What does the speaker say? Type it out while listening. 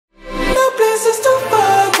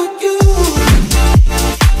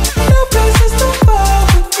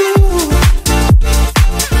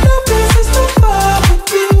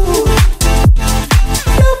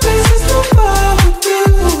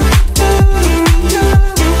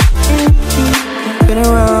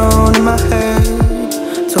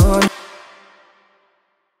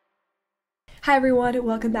Hi everyone,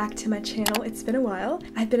 welcome back to my channel. It's been a while.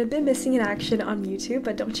 I've been a bit missing in action on YouTube,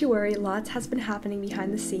 but don't you worry, lots has been happening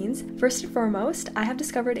behind the scenes. First and foremost, I have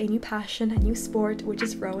discovered a new passion, a new sport, which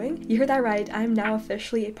is rowing. You heard that right, I am now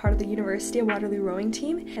officially a part of the University of Waterloo rowing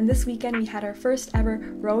team, and this weekend we had our first ever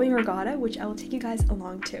rowing regatta, which I will take you guys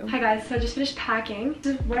along to. Hi guys, so I just finished packing.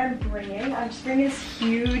 This is what I'm bringing. I'm just bringing this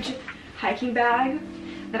huge hiking bag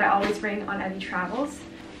that I always bring on any travels.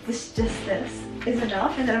 This is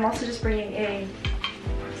enough, and then I'm also just bringing a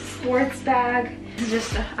sports bag. This is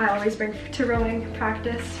just I always bring to rowing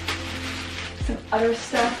practice. Some other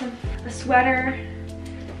stuff, a sweater,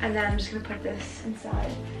 and then I'm just gonna put this inside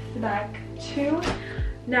the bag too.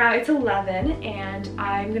 Now it's 11 and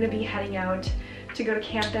I'm gonna be heading out to go to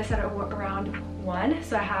campus at around 1,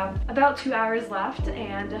 so I have about 2 hours left,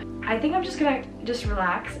 and I think I'm just gonna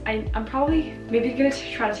relax. I'm probably maybe gonna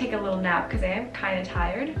try to take a little nap because I am kind of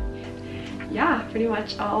tired. Yeah, pretty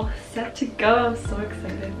much all set to go. I'm so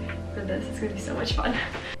excited for this. It's gonna be so much fun.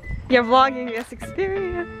 You're vlogging this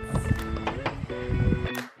experience.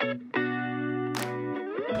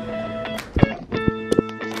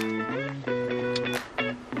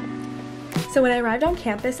 So when I arrived on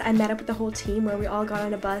campus, I met up with the whole team where we all got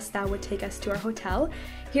on a bus that would take us to our hotel.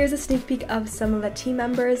 Here's a sneak peek of some of the team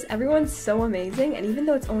members. Everyone's so amazing, and even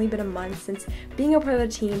though it's only been a month since being a part of the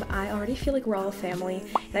team, I already feel like we're all a family,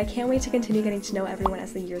 and I can't wait to continue getting to know everyone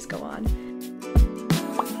as the years go on.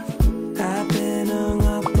 I've been hung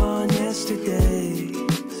up on yesterday.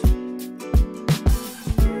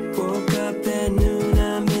 Woke up at noon,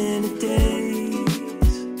 I'm in a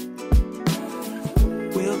daze.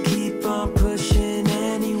 We'll keep on pushing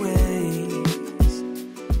anyways.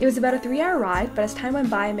 It was about a 3-hour ride, but as time went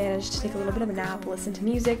by, I managed to take a little bit of a nap, listen to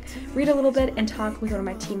music, read a little bit, and talk with one of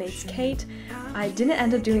my teammates, Kate. I didn't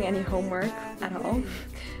end up doing any homework at all.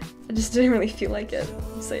 I just didn't really feel like it,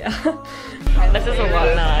 so yeah. This is a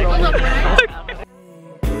lot now.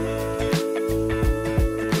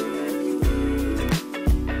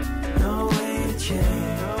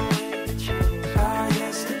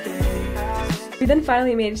 We then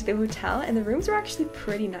finally made it to the hotel, and the rooms were actually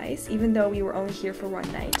pretty nice, even though we were only here for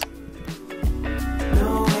one night.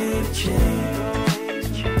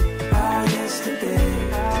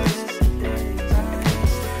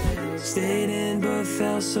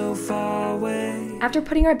 After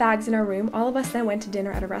putting our bags in our room, all of us then went to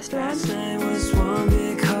dinner at a restaurant.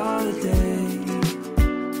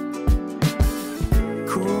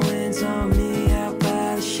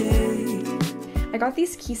 I got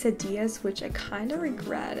these quesadillas, which I kind of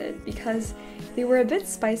regretted because they were a bit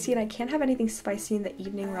spicy, and I can't have anything spicy in the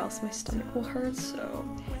evening or else my stomach will hurt, so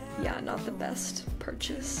yeah, not the best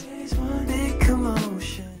purchase.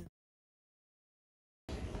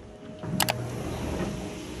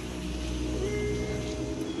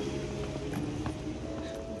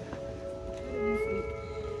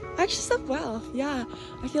 I actually slept well, yeah.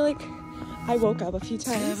 I feel like I woke up a few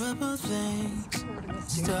times.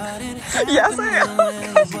 Yes, I am.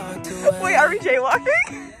 Wait, are we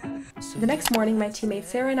jaywalking? The next morning, my teammate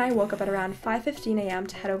Sarah and I woke up at around 5:15 a.m.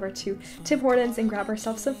 to head over to Tim Hortons and grab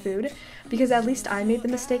ourselves some food, because at least I made the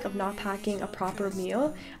mistake of not packing a proper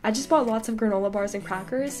meal. I just bought lots of granola bars and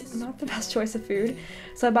crackers, not the best choice of food,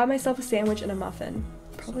 so I bought myself a sandwich and a muffin.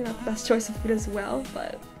 Probably not the best choice of food as well,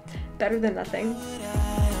 but better than nothing.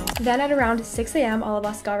 Then at around 6 a.m. all of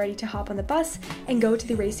us got ready to hop on the bus and go to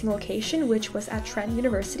the racing location, which was at Trent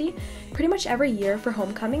University. Pretty much every year for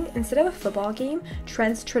homecoming, instead of a football game,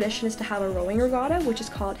 Trent's tradition is to have a rowing regatta, which is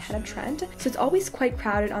called Head of Trent. So it's always quite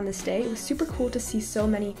crowded on this day. It was super cool to see so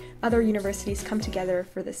many other universities come together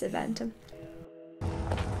for this event.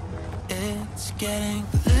 It's getting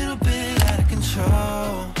a little bit out of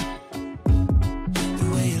control. The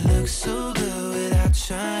way you look so good without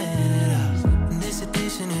trying it out. This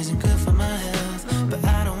addiction isn't good for my health, but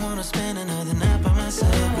I don't want to spend another night by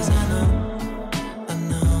myself, 'cause I know.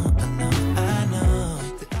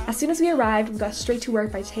 As soon as we arrived, we got straight to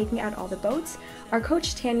work by taking out all the boats. Our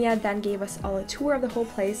coach Tanya then gave us all a tour of the whole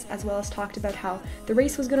place, as well as talked about how the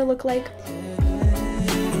race was going to look like.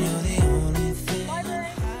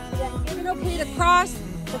 You're okay to cross,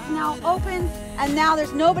 the canal opens, and now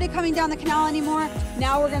there's nobody coming down the canal anymore.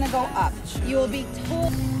 Now we're going to go up. You will be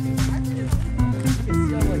told.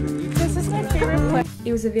 This is my favorite place.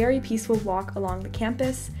 It was a very peaceful walk along the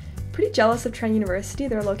campus. Pretty jealous of Trent University.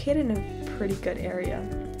 They're located in a pretty good area.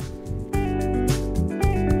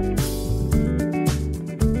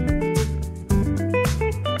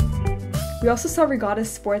 We also saw Regatta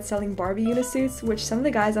Sports selling Barbie unisuits, which some of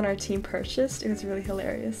the guys on our team purchased. It was really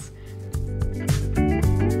hilarious.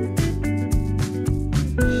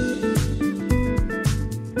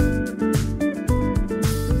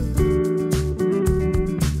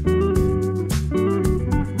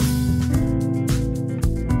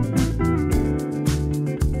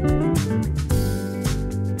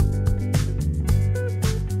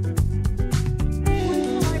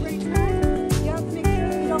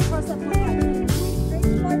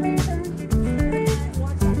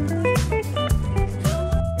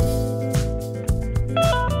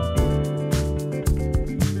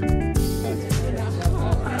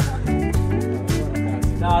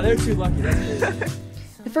 they're too lucky. That's crazy.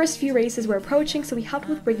 The first few races were approaching, so we helped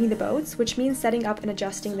with rigging the boats, which means setting up and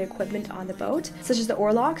adjusting the equipment on the boat, such as the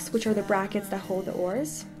oar locks, which are the brackets that hold the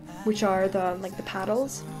oars, which are the the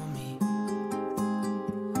paddles.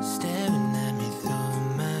 Staring at me through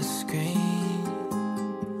my screen.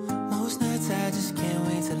 Most nights I just can't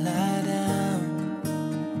wait to lie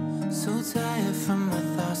down. So tired from my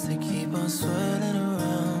thoughts that keep on swirling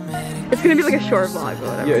around. It's gonna be like a short vlog or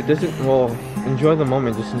whatever. Yeah, it doesn't. Well, enjoy the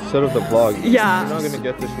moment just instead of the vlog. Yeah. You're not gonna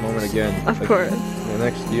get this moment again. Of course. The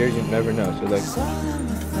next year, you never know. So like.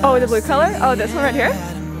 Oh, the blue color? Oh, this one right here?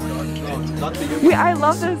 Not the Wait, I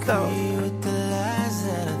love this though.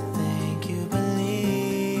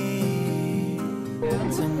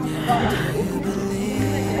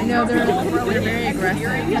 I know they're very aggressive.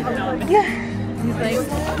 Yeah. He's like,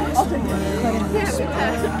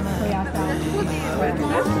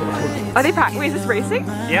 Are they wait, is this racing?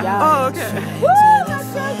 Yeah. Oh, okay. woo, that's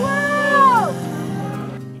so wow!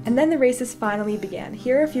 And then the races finally began.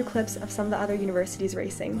 Here are a few clips of some of the other universities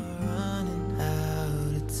racing.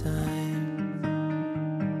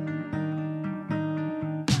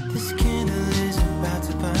 This candle is about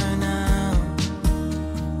to burn out.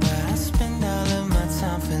 But I spend all of my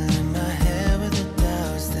time filling my head with the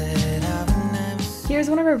doubts that I've never seen. Here's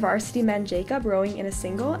one of our varsity men, Jacob, rowing in a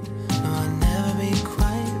single. No, I'll never be quite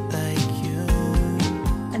like you.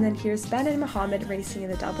 And then here's Ben and Mohammed racing in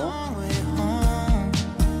the double. Long way home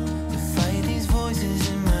to fight these voices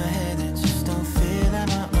in my head that just don't feel like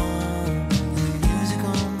my own. And the music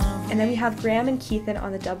on my And then we have Graham and Keithan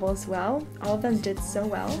on the double as well. All of them did so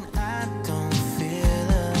well. I don't feel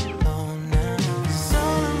alone now.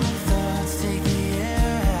 Some of my thoughts take the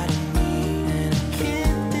air out of me, and I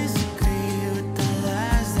can't disagree with the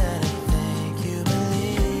lies that I think you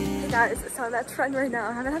believe. Hey guys, so I'm at Trend right now.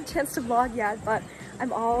 I haven't had a chance to vlog yet, but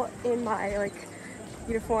I'm all in my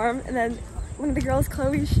uniform. And then one of the girls,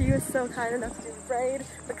 Chloe, she was so kind enough to do the braid.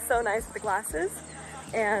 Looks so nice with the glasses.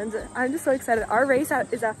 And I'm just so excited. Our race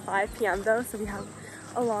is at 5 p.m. though, so we have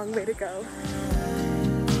a long way to go.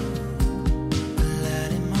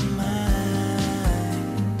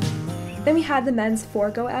 Then we had the men's four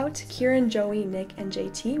go out, Kieran, Joey, Nick, and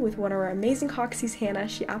JT, with one of our amazing coxies, Hannah.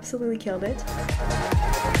 She absolutely killed it.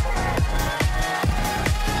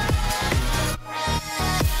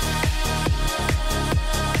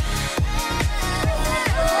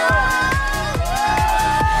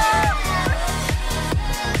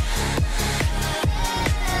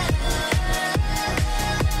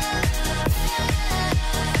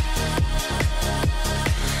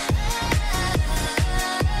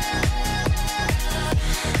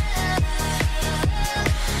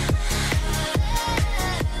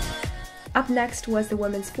 Up next was the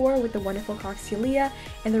women's four with the wonderful coxie Leah,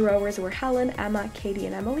 and the rowers were Helen, Emma, Katie,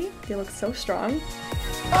 and Emily. They look so strong.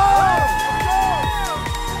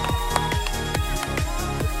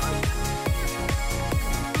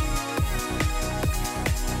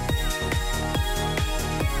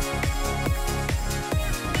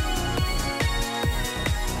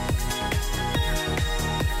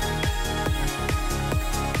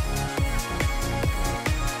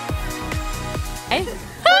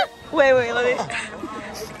 Wait, let me.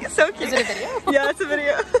 It's so cute. Is it a video? Yeah, it's a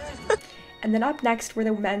video. And then up next were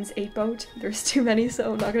the men's 8 boat. There's too many,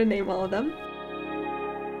 so I'm not gonna name all of them.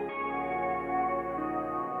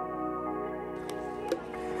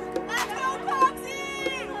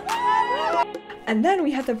 And then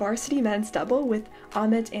we had the varsity men's double with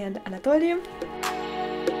Ahmet and Anatoly.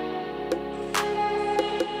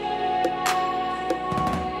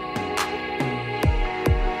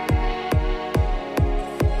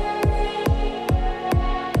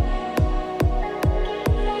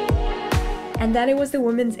 And then it was the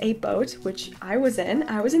women's 8 boat, which I was in.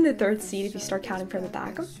 I was in the 3rd seat if you start counting from the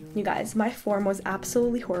back. You guys, my form was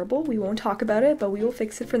absolutely horrible. We won't talk about it, but we will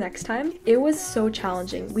fix it for next time. It was so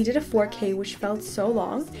challenging. We did a 4K, which felt so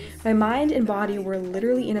long. My mind and body were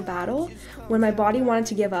literally in a battle. When my body wanted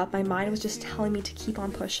to give up, my mind was just telling me to keep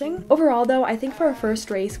on pushing. Overall though, I think for our first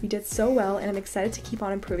race, we did so well, and I'm excited to keep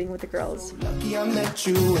on improving with the girls. Lucky I met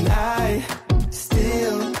you, and I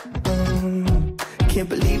still can't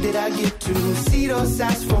believe that I get to see those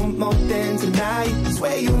eyes for more than tonight.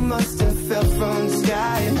 Swear you must have fell from the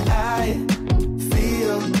sky, and I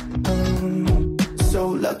feel so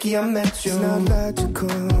lucky I met you. It's not logical,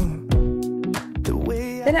 the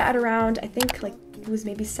way Then at around, I think it was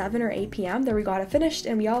maybe 7 or 8 p.m. the regatta finished,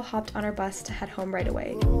 and we all hopped on our bus to head home right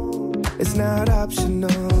away. it's not optional.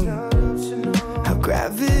 How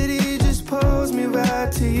gravity just pulls me right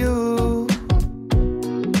to you.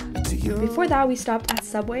 Before Before that, we stopped at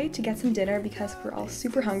Subway to get some dinner because we're all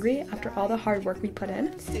super hungry after all the hard work we put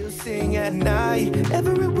in. Still sing at night.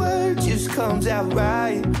 Every word just comes out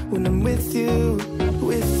right when I'm with you,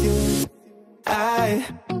 with you.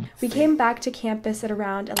 We came back to campus at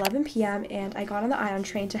around 11 p.m. and I got on the Ion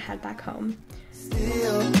train to head back home.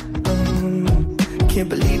 Still, can't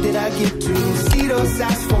believe that I get to see those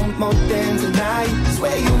eyes for more than tonight.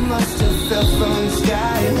 Swear you must have fell from the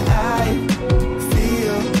sky, and I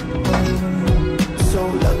feel so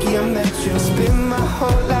lucky I met you. Spend my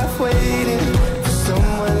whole life waiting for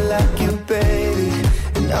someone like you, baby,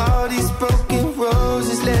 and all these broken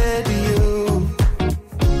roses led to you.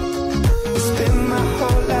 Spend my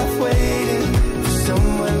whole life waiting for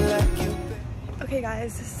someone like you, baby. Okay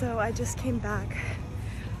guys, so I just came back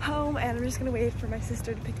home and I'm just gonna wait for my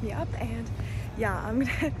sister to pick me up, and yeah, I'm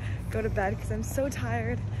gonna go to bed because I'm so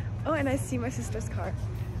tired. Oh, and I see my sister's car.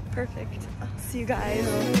 Perfect. I'll see you guys.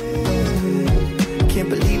 Can't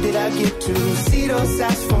believe that I get to see those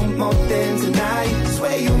eyes for more than tonight.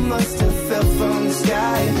 Swear you must have fell from the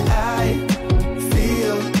sky, and I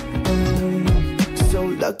feel so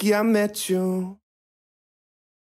lucky I met you.